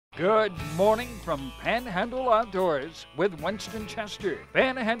Good morning from Panhandle Outdoors with Winston Chester.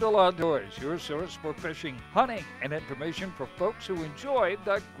 Panhandle Outdoors, your source for fishing, hunting, and information for folks who enjoy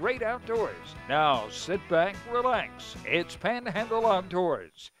the great outdoors. Now sit back, relax. It's Panhandle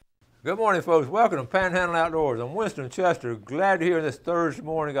Outdoors. Good morning, folks. Welcome to Panhandle Outdoors. I'm Winston Chester. Glad to hear this Thursday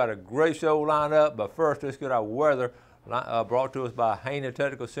morning. Got a great show lined up, but first let's get our weather brought to us by Haney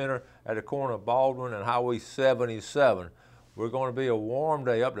Technical Center at the corner of Baldwin and Highway 77. We're going to be a warm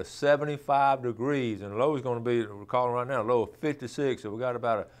day, up to 75 degrees, and the low is going to be, we're calling right now, a low of 56. So we got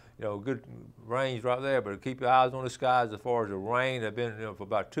about a good range right there. But keep your eyes on the skies as far as the rain. They've been for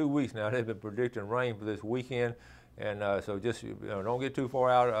about 2 weeks now. They've been predicting rain for this weekend, and so just don't get too far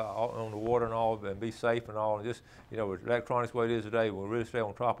out on the water and all, and be safe and all. And just with electronics the way it is today, we'll really stay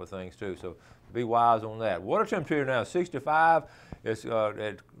on top of things too. So be wise on that. Water temperature now 65.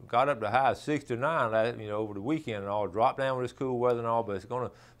 It got up to high of 69 over the weekend and all. Dropped down with this cool weather and all, but it's going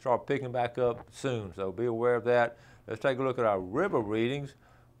to start picking back up soon. So be aware of that. Let's take a look at our river readings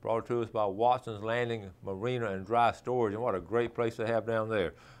brought to us by Watson's Landing Marina and Dry Storage. And what a great place to have down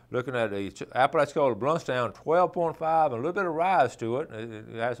there. Looking at the Apalachicola Bluntstown, 12.5, and a little bit of rise to it.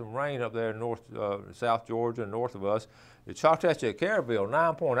 It has some rain up there in South Georgia and north of us. The Choctaw at Caryville,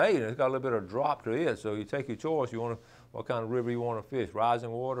 9.8, and it's got a little bit of drop to it. So you take your choice. What kind of river you want to fish,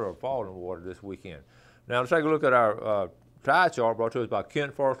 rising water or falling water this weekend. Now let's take a look at our tide chart brought to us by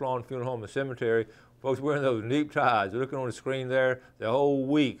Kent Forest Lawn Funeral Home and Cemetery. Folks, we're in those neap tides. Looking on the screen there, the whole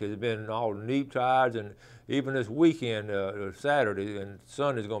week has been all neap tides, and even this weekend, Saturday and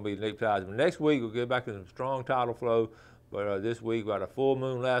Sunday is going to be neap tides. But next week we'll get back to some strong tidal flow. But this week we got a full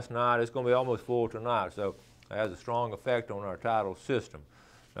moon last night. It's going to be almost full tonight, so it has a strong effect on our tidal system.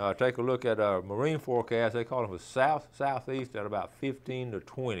 Take a look at our marine forecast. They call them southeast at about 15 to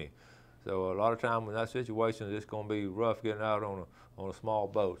 20. So a lot of time in that situation, it's going to be rough getting out on a small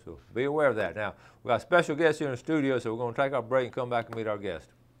boat. So be aware of that. Now, we got a special guest here in the studio, so we're going to take our break and come back and meet our guest.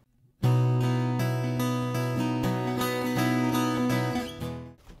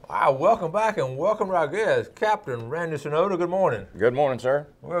 Wow, welcome back and welcome to our guest, Captain Randy Sonoda. Good morning. Good morning, sir.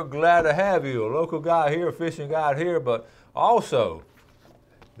 We're glad to have you, a local guy here, a fishing guide here, but also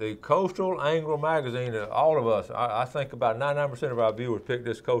the Coastal Angler magazine. All of us, I think about 99% of our viewers pick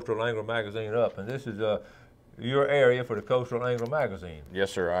this Coastal Angler magazine up, and this is your area for the Coastal Angler magazine.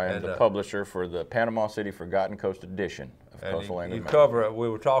 Yes, sir. I am the publisher for the Panama City Forgotten Coast edition of Coastal Angler magazine. Cover, we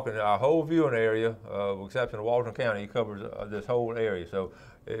were talking our whole viewing area, with exception of Walton County. He covers this whole area, so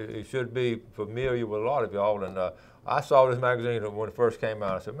it should be familiar with a lot of y'all. And I saw this magazine when it first came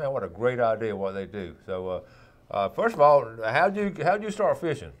out. I said, man, what a great idea what they do. So first of all, how'd you start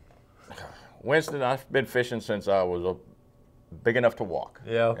fishing? Winston, I've been fishing since I was big enough to walk.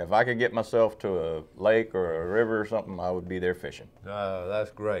 Yeah. If I could get myself to a lake or a river or something, I would be there fishing.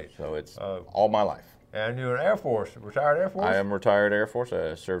 That's great. So it's all my life. And you're an Air Force, retired Air Force? I am retired Air Force.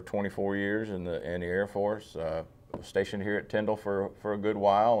 I served 24 years in the Air Force. Was stationed here at Tyndall for a good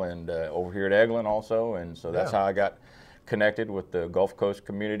while, and over here at Eglin also. And so that's how I got connected with the Gulf Coast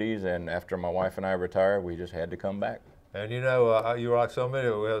communities. And after my wife and I retired, we just had to come back. And you're like so many.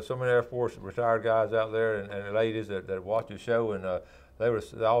 We have so many Air Force retired guys out there and ladies that watch the show, and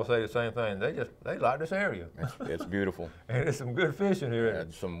they all say the same thing. They like this area. It's beautiful. And there's some good fishing here.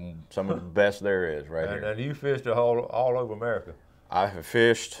 It's some of the best there is here. And you fished all over America. I have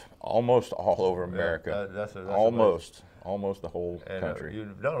fished almost all over America. Yeah, that's almost the whole country.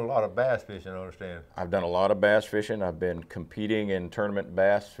 You've done a lot of bass fishing, I understand. I've done a lot of bass fishing. I've been competing in tournament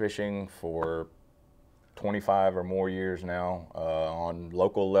bass fishing for 25 or more years now, on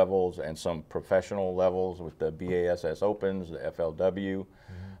local levels and some professional levels with the BASS Opens, the FLW.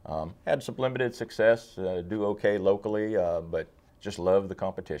 Had some limited success, do okay locally, but just love the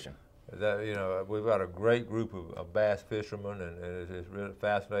competition. We've got a great group of bass fishermen, and it's really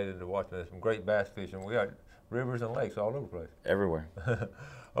fascinating to watch. There's some great bass fishing. We got rivers and lakes all over the place. Everywhere.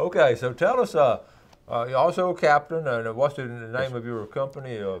 Okay, so tell us, you're also a captain, and what's the name of your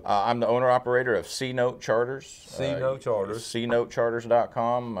company? I'm the owner-operator of C-Note Charters. C-Note Charters.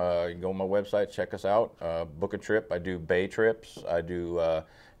 CNoteCharters.com. You can go on my website, check us out, book a trip. I do bay trips. I do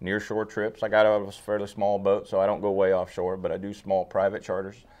near-shore trips. I got a fairly small boat, so I don't go way offshore, but I do small private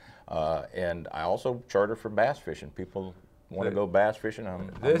charters. And I also charter for bass fishing. People want to go bass fishing,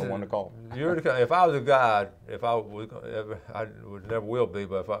 I'm the one to call. If I was a guide, I would never will be,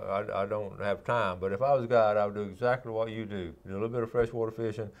 but if I don't have time. But if I was a guide, I would do exactly what you do. Do a little bit of freshwater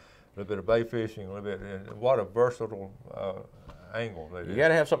fishing, a little bit of bay fishing, a little bit. And what a versatile angle. You got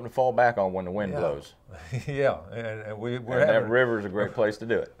to have something to fall back on when the wind blows. Yeah, and we're and having, that river's a great place to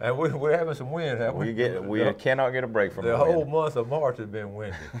do it. And we're having some wind. We cannot get a break from the the whole wind. month of March has been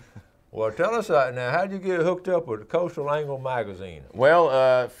windy. Well, tell us now, how did you get hooked up with Coastal Angle magazine? Well,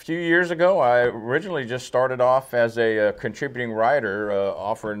 a few years ago, I originally just started off as a contributing writer,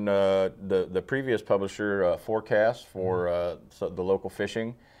 offering the previous publisher forecasts for the local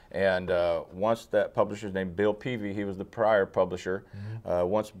fishing. And once that publisher's named Bill Peavy, he was the prior publisher.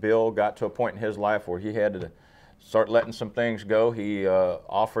 Once Bill got to a point in his life where he had to start letting some things go, he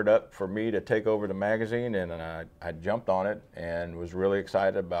offered up for me to take over the magazine, and I jumped on it and was really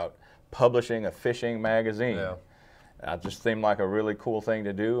excited about publishing a fishing magazine. Yeah. It just seemed like a really cool thing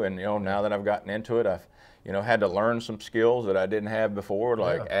to do, and now that I've gotten into it, I've had to learn some skills that I didn't have before,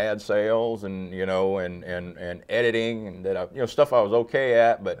 like ad sales and and editing, and that stuff I was okay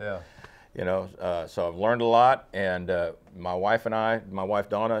at, but so I've learned a lot. And my wife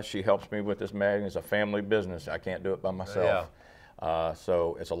Donna, she helps me with this magazine. It's a family business. I can't do it by myself.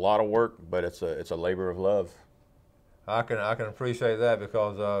 So it's a lot of work, but it's a labor of love. I can appreciate that,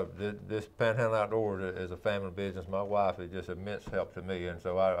 because this Panhandle Outdoors is a family business. My wife is just immense help to me, and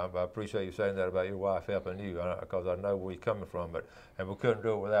so I appreciate you saying that about your wife helping you, because I know where you're coming from. And we couldn't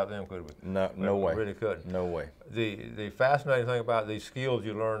do it without them, could we? No way. We really couldn't. No way. The fascinating thing about these skills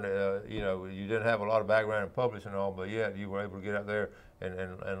you learned, you didn't have a lot of background in publishing and all, but yet you were able to get out there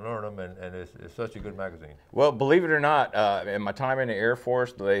and learn them, and it's such a good magazine. Well, believe it or not, in my time in the Air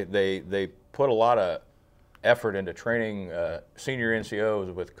Force, they put a lot of effort into training senior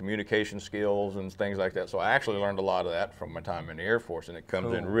NCOs with communication skills and things like that. So I actually learned a lot of that from my time in the Air Force, and it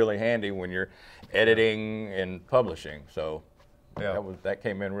comes in really handy when you're editing and publishing. So that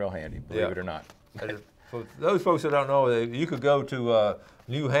came in real handy, believe it or not. For those folks that don't know, you could go to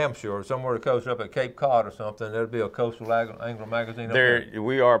New Hampshire or somewhere to coast up at Cape Cod or something. There'd be a Coastal Angler magazine up there.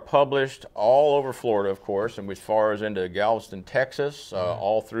 We are published all over Florida, of course, and as far as into Galveston, Texas,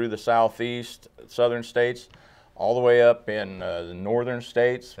 all through the southeast, southern states, all the way up in the northern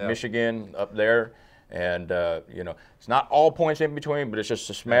states, Michigan, up there. And it's not all points in between, but it's just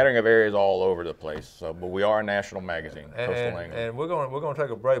a smattering of areas all over the place. So, but we are a national magazine, Coastal Angler. And we're going to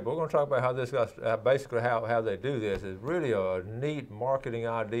take a break. But we're going to talk about how this got basically how they do this. It's really a neat marketing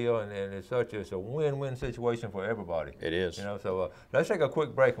idea, and it's a win-win situation for everybody. It is. So let's take a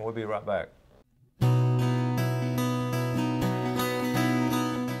quick break, and we'll be right back.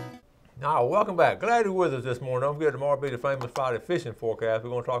 Now, welcome back. Glad you're with us this morning. Don't forget, tomorrow will be the famous Friday fishing forecast. We're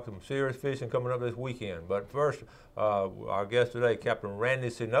going to talk some serious fishing coming up this weekend. But first, our guest today, Captain Randy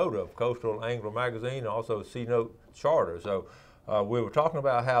Sinota of Coastal Angler Magazine, and also C-Note Charter. So we were talking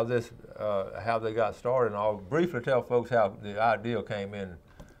about how they got started, and I'll briefly tell folks how the idea came in.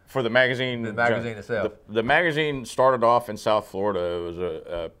 For the magazine? The magazine itself. The magazine started off in South Florida. It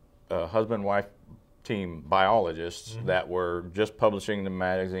was a husband-wife team biologists that were just publishing the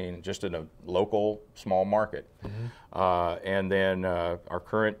magazine just in a local small market. And then our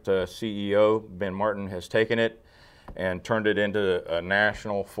current CEO, Ben Martin, has taken it and turned it into a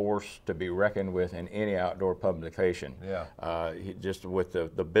national force to be reckoned with in any outdoor publication. Just with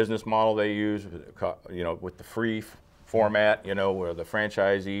the business model they use, with the free format, where the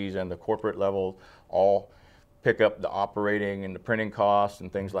franchisees and the corporate level all pick up the operating and the printing costs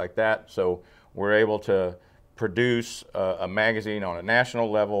and things like that. So we're able to produce a magazine on a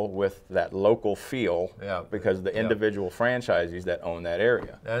national level with that local feel, because of the individual franchisees that own that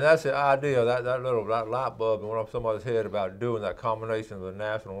area. And that's the idea, that light bulb went off somebody's head about doing that combination of the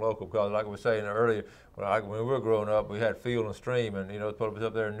national and local, because like we were saying earlier, when we were growing up, we had Field and Stream, and it was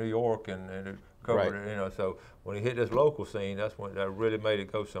up there in New York, and it covered it, so when he hit this local scene, that's when that really made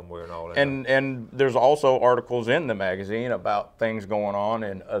it go somewhere and all that. And there's also articles in the magazine about things going on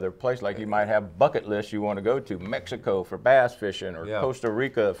in other places, like you might have bucket lists you want to go to, Mexico for bass fishing, or Costa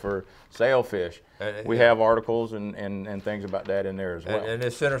Rica for sailfish. We have articles and things about that in there as well. And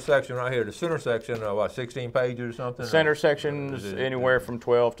this center section right here, the center section, what, 16 pages or something? Center section is anywhere from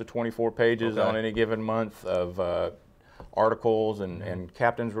 12 to 24 pages on any given month of articles and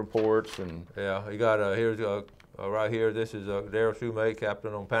captain's reports. And you got here's right here. This is Darryl Shoemate,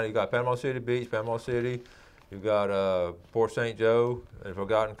 captain on Panhandle. You got Panama City Beach, Panama City. You got Port St. Joe and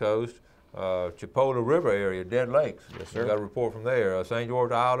Forgotten Coast, Chipola River area, Dead Lakes. Yes, sir. You got a report from there. St.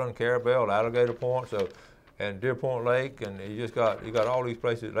 George Island, Carabel, Alligator Point, and Deer Point Lake, and you got all these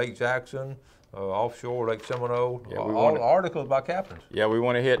places. Lake Jackson. offshore, Lake Seminole, Yeah, all articles by captains. Yeah, we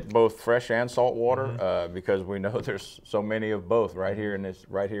want to hit both fresh and salt water because we know there's so many of both right here in this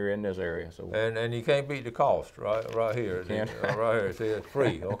area. So and you can't beat the cost right here. Can't. Right here, see, it's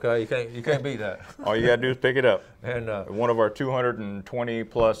free. Okay, you can't beat that. all you gotta do is pick it up. And one of our 220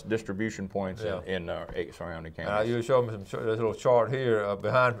 plus distribution points Yeah. in our 8 surrounding counties. you showed me this little chart here.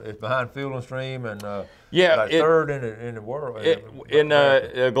 It's behind Field and Stream and Yeah, like third in the world.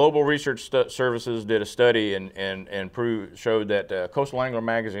 Global Research Services did a study and showed that Coastal Angler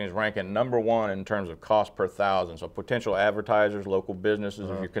magazine is ranking #1 in terms of cost per thousand. So potential advertisers, local businesses,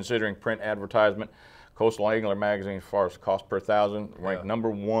 if you're considering print advertisement, Coastal Angler magazine, as far as cost per thousand, ranked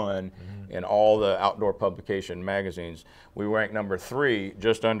 #1 in all the outdoor publication magazines. We rank #3,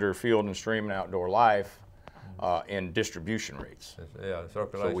 just under Field and Stream and Outdoor Life. In distribution rates. Yeah,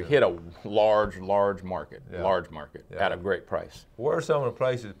 circulation. So we hit a large market, Yeah. at a great price. Where are some of the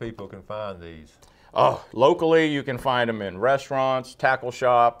places people can find these? Locally, you can find them in restaurants, tackle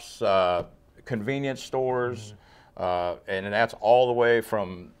shops, convenience stores, and that's all the way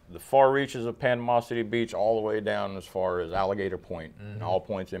from the far reaches of Panama City Beach all the way down as far as Alligator Point and all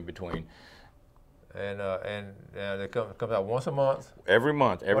points in between. And it comes out once a month. Every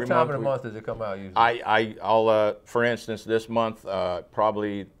month. What time of the month does it come out usually? I'll for instance, this month,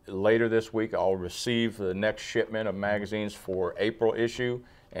 probably later this week, I'll receive the next shipment of magazines for April issue,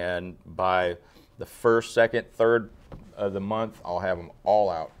 and by the 1st, 2nd, 3rd of the month, I'll have them all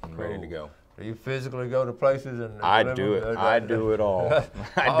out and ready to go. Do you physically go to places and I deliver do it. them? I do it all.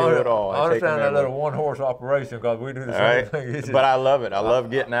 I do it all. I understand that little one-horse operation because we do the same thing. But I love it. I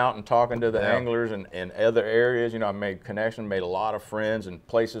love getting out and talking to the anglers in other areas. You know, I made connections, made a lot of friends in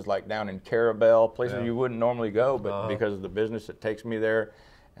places like down in Carabel, places you wouldn't normally go, but because of the business, it takes me there,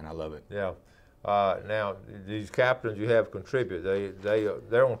 and I love it. Yeah. Now, these captains you have contribute,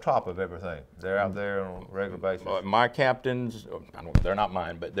 they're on top of everything. They're out there on a regular basis. My captains, they're not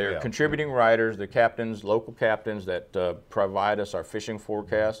mine, but they're contributing writers. The captains, local captains that provide us our fishing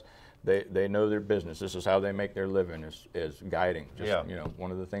forecast. They know their business. This is how they make their living, is guiding. Just, you know, one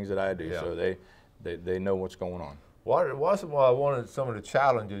of the things that I do. So they know what's going on. What's some of the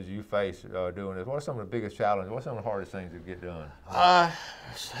challenges you face doing this? What are some of the biggest challenges? What's some of the hardest things to get done?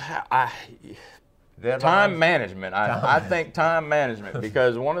 Time management. I think time management,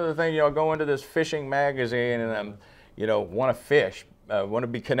 because one of the things, you know, I go into this fishing magazine and I'm, you know, want to fish, want to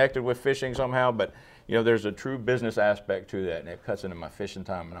be connected with fishing somehow, but you know, there's a true business aspect to that, and it cuts into my fishing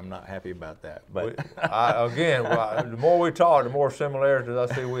time, and I'm not happy about that. But again, the more we talk, the more similarities I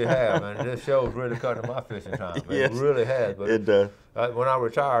see we have, and this show's really cutting my fishing time. It really has. But it does. When I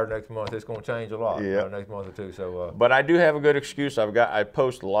retire next month, it's going to change a lot. Next month or two. So. But I do have a good excuse. I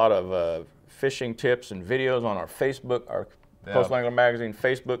post a lot of fishing tips and videos on our Facebook, our Coastal Angler Magazine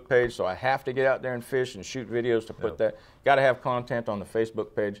Facebook page. So I have to get out there and fish and shoot videos to put that. Got to have content on the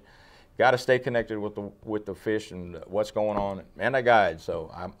Facebook page. Got to stay connected with the fish and what's going on, and I guide, so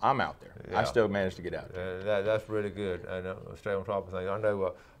I'm out there. I still manage to get out there. That's really good, and stay on top of things. I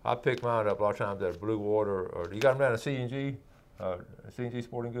know I pick mine up a lot of times at Blue Water, or you got them down at C&G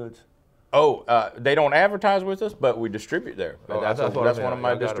Sporting Goods? They don't advertise with us, but we distribute there. That's one of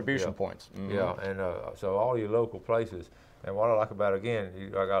my distribution points. Yeah, and so all your local places. And what I like about it, again,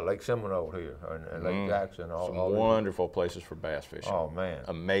 I got Lake Seminole here and Lake Jackson. Some wonderful places for bass fishing. Oh man,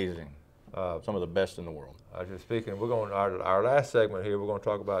 amazing. Some of the best in the world. Just speaking, we're going our last segment here. We're going to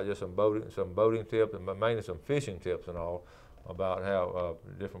talk about just some boating tips, and mainly some fishing tips and all, about how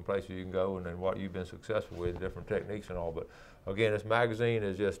different places you can go and then what you've been successful with, different techniques and all. But again, this magazine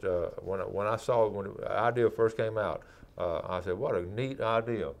is just when I saw it, when the idea first came out, I said, what a neat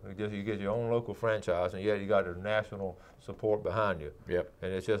idea. You get your own local franchise, and yet you got the national support behind you. Yep.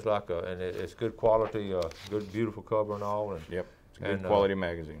 And it's just like it's good quality, good, beautiful cover and all. And yep. It's a good quality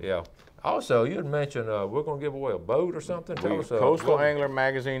magazine. Yeah. Also, you had mentioned we're going to give away a boat or something. Tell us. Coastal Angler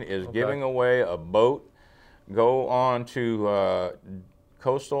Magazine is giving away a boat. Go on to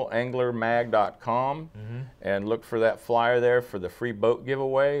coastalanglermag.com and look for that flyer there for the free boat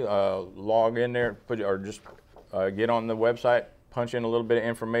giveaway. Log in there, get on the website, punch in a little bit of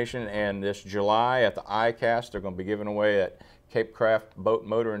information, and this July at the ICAST, they're going to be giving away that Cape Craft boat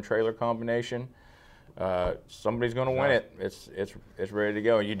motor and trailer combination. Somebody's going to win it. It's ready to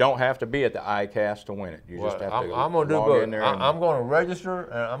go. You don't have to be at the ICAST to win it. You just have to I'm going to do both. I'm going to register,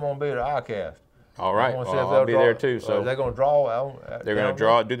 and I'm going to be at the ICAST. All right. I'll be there too. So they're going to draw. They're going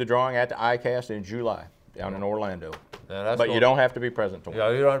to do the drawing at the ICAST in July down in Orlando. But you don't have to be present to watch.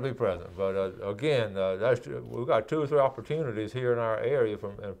 Yeah, you don't have to be present. But again, we've got 2 or 3 opportunities here in our area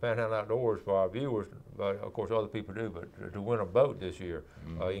from Panhandle Outdoors for our viewers. But of course, other people do. But to win a boat this year,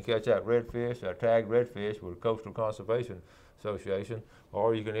 you can catch that redfish, that tagged redfish with the Coastal Conservation Association,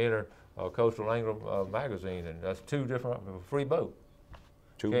 or you can enter Coastal Angler magazine, and that's 2 different free boats.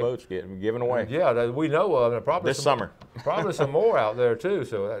 2 boats given away. Yeah, that we know of, and probably this summer. Probably some more out there too.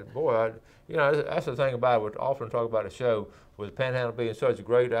 So, boy, you know, that's the thing about it. We often talk about the show with Panhandle being such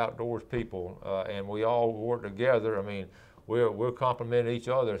great outdoors people, and we all work together. I mean, we're complimenting each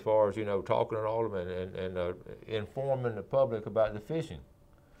other as far as, you know, talking to all of them and informing the public about the fishing.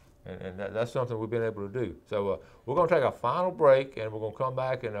 And that's something we've been able to do. So we're going to take a final break, and we're going to come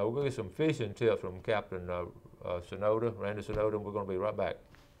back and we'll get some fishing tips from Captain Sonoda, Randy Sonoda, and we're going to be right back.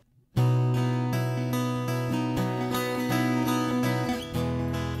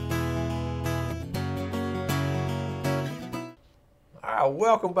 All right,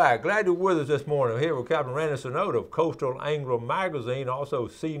 welcome back. Glad you're with us this morning. I'm here with Captain Randy Sonoda of Coastal Angler Magazine, also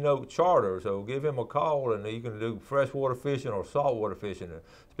C Note Charter. So give him a call, and you can do freshwater fishing or saltwater fishing. And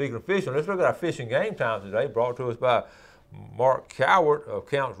speaking of fishing, let's look at our fishing game times today, brought to us by Mark Cowart of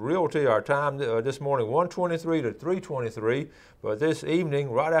Counts Realty. Our time this morning, 1:23 to 3:23, but this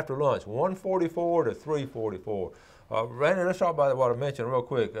evening, right after lunch, 1:44 to 3:44. Randy, let's talk about what I mentioned real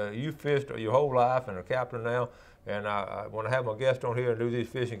quick. You fished your whole life and a captain now, and when I have my guest on here and do these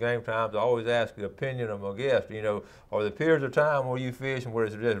fishing game times, I always ask the opinion of my guest. You know, are there periods of time where you fish and where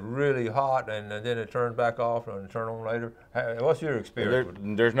it's just really hot and then it turns back off and turn on later? What's your experience?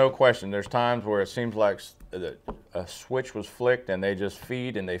 There's no question. There's times where it seems like a switch was flicked and they just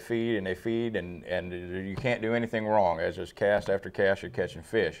feed and they feed and they feed and you can't do anything wrong. It's just cast after cast, you're catching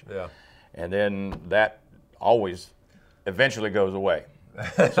fish. Yeah. And then that always eventually goes away.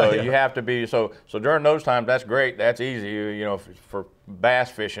 So you have to be, so during those times, that's great, that's easy. You know, for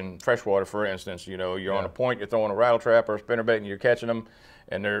bass fishing, freshwater for instance, you know, you're on a point, you're throwing a rattle trap or a spinnerbait and you're catching them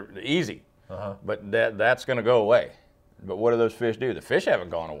and they're easy. But that's gonna go away. But what do those fish do? The fish haven't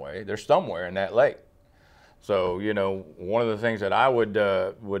gone away, they're somewhere in that lake. So, you know, one of the things that I would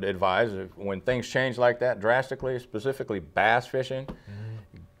advise is when things change like that drastically, specifically bass fishing,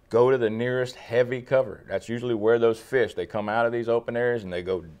 go to the nearest heavy cover. That's usually where those fish, they come out of these open areas and they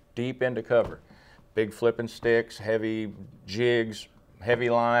go deep into cover. Big flipping sticks, heavy jigs, heavy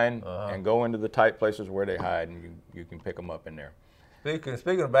line, and go into the tight places where they hide, and you can pick them up in there.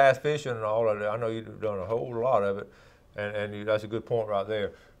 Speaking of bass fishing and all of that, I know you've done a whole lot of it, and that's a good point right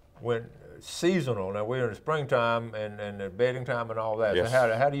there. When seasonal, now we're in the springtime and the bedding time and all that. Yes.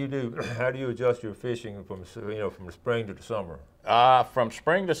 So how do you adjust your fishing from the spring to the summer? From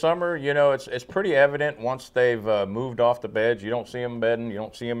spring to summer, you know, it's pretty evident once they've moved off the beds. You don't see them bedding, you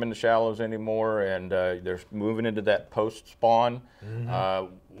don't see them in the shallows anymore, and they're moving into that post spawn.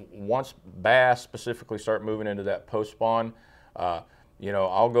 Once bass specifically start moving into that post spawn, you know,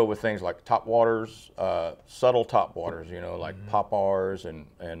 I'll go with things like top waters, subtle top waters, you know, like poppars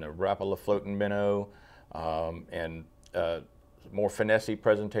and a Rapala floating minnow, and more finessey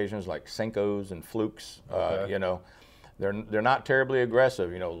presentations like Senkos and flukes. You know, they're not terribly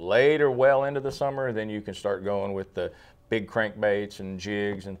aggressive. You know, later, well into the summer, then you can start going with the big crankbaits and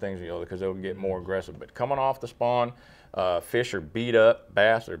jigs and things, you know, because they'll get more aggressive. But coming off the spawn, fish are beat up,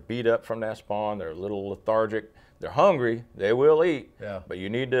 bass are beat up from that spawn. They're a little lethargic. They're hungry, they will eat, but you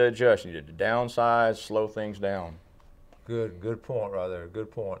need to adjust. You need to downsize, slow things down. Good point right there,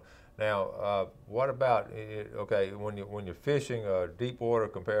 good point. Now, what about, okay, when you're fishing deep water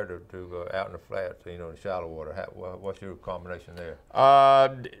compared to out in the flats, you know, in shallow water, what's your combination there?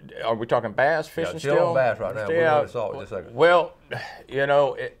 Are we talking bass fishing still? Still on bass right now, we're going to salt in just a second. Well, you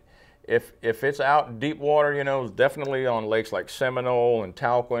know, if it's out in deep water, you know, definitely on lakes like Seminole and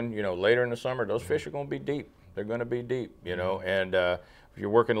Talquin, you know, later in the summer, those fish are going to be deep. They're going to be deep, you know, and if you're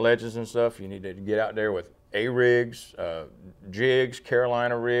working ledges and stuff, you need to get out there with A-rigs, jigs,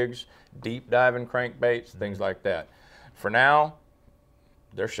 Carolina rigs, deep diving crankbaits, things like that. For now,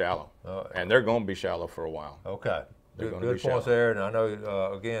 they're shallow, and they're going to be shallow for a while. Okay, good points there, and I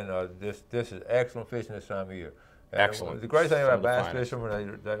know, again, this is excellent fishing this time of year. And excellent. The great thing about bass fishing,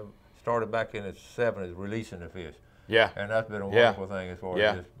 when they started back in the 70s, releasing the fish. Yeah. And that's been a wonderful thing as far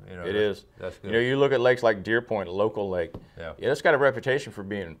as just, you know. It is. That's good. You know, you look at lakes like Deer Point, a local lake. Yeah. It's got a reputation for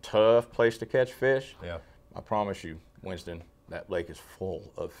being a tough place to catch fish. Yeah. I promise you, Winston, that lake is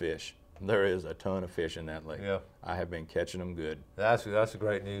full of fish. There is a ton of fish in that lake. Yeah. I have been catching them good. That's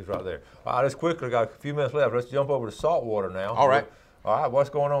great news right there. All right, let's quickly, got a few minutes left. Let's jump over to saltwater now. All right. All right, what's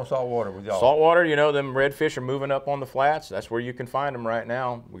going on saltwater with y'all? Saltwater, you know, them redfish are moving up on the flats. That's where you can find them right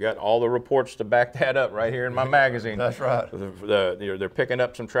now. We got all the reports to back that up right here in my magazine. That's right. They're picking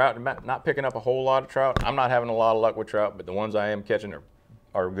up some trout. Not picking up a whole lot of trout. I'm not having a lot of luck with trout, but the ones I am catching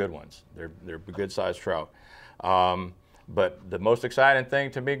are good ones. They're good-sized trout. But the most exciting thing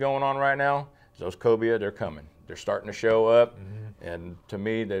to me going on right now is those cobia. They're coming. They're starting to show up. And to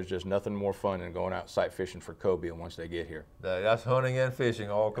me, there's just nothing more fun than going out sight fishing for cobia once they get here. That's hunting and fishing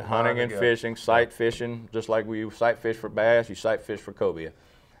all combined. Hunting and fishing, sight fishing, just like we sight fish for bass, you sight fish for cobia.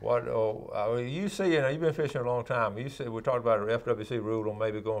 What you see, you know, you've been fishing a long time. You see, we talked about an FWC rule on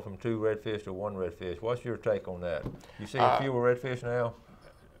maybe going from 2 redfish to 1 redfish. What's your take on that? You see fewer redfish now?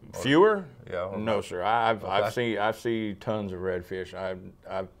 Fewer? Yeah. No, sir. I've seen tons of redfish.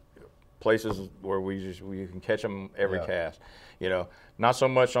 I've places where we can catch them every cast. You know, not so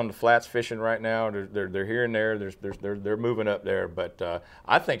much on the flats fishing right now. They're here and there. They're moving up there. But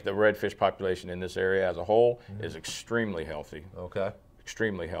I think the redfish population in this area as a whole is extremely healthy. Okay.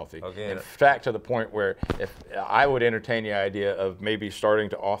 Extremely healthy. Okay. In fact, to the point where if I would entertain the idea of maybe starting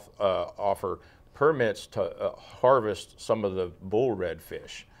to offer permits to harvest some of the bull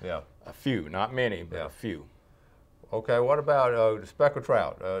redfish. Yeah. A few, not many, but a few. Okay, what about the speckled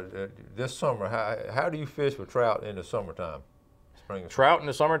trout? This summer, how do you fish for trout in the summertime? Trout in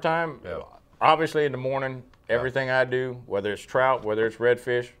the summertime, obviously in the morning, everything I do, whether it's trout, whether it's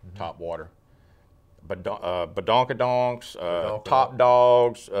redfish, top water. Badonkadonks, top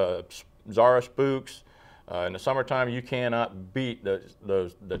dogs, Zara spooks. In the summertime, you cannot beat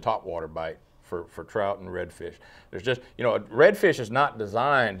the top water bite for trout and redfish. There's just, you know, a redfish is not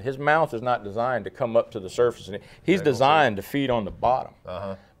designed, his mouth is not designed to come up to the surface. And he's designed to feed on the bottom,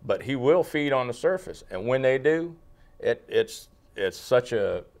 but he will feed on the surface. And when they do, it's such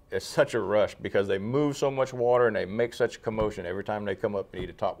a rush because they move so much water and they make such a commotion every time they come up and eat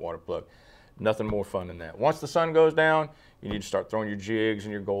a top water plug. Nothing more fun than that. Once the sun goes down, you need to start throwing your jigs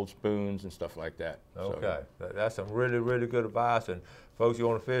and your gold spoons and stuff like that. Okay, so, that's some really, really good advice. And folks, you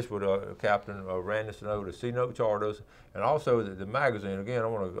want to fish with Captain Randy Snow, the Sea Note Charters, and also the magazine. Again, I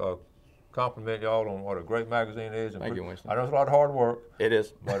want to compliment y'all on what a great magazine is. And Thank you, Winston. I know it's a lot of hard work. It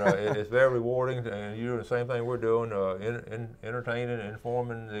is. But it's very rewarding, and you're doing the same thing we're doing, entertaining and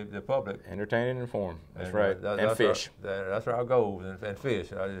informing the public. Entertaining and inform, that's and, right, and fish. That's our goals, and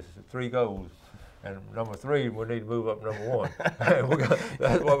fish. It's 3 goals. And number 3, we need to move up number 1.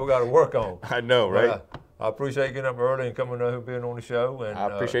 That's what we got to work on. I know, right? I appreciate getting up early and coming up and being on the show. And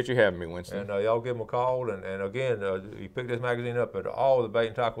I appreciate you having me, Winston. And y'all give them a call. And again, you pick this magazine up at all the bait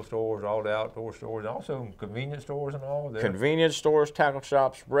and tackle stores, all the outdoor stores, and also convenience stores and all. Convenience stores, tackle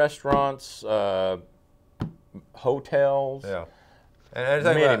shops, restaurants, hotels. Yeah. And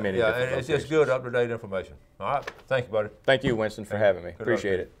many different and it's just good, up-to-date information. All right. Thank you, buddy. Thank you, Winston, for having me.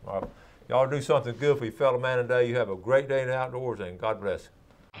 Appreciate it. All right. Y'all do something good for your fellow man today. You have a great day in the outdoors, and God bless.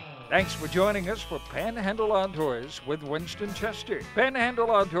 Thanks for joining us for Panhandle Outdoors with Winston Chester. Panhandle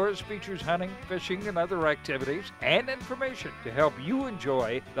Outdoors features hunting, fishing, and other activities and information to help you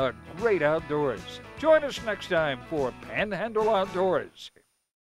enjoy the great outdoors. Join us next time for Panhandle Outdoors.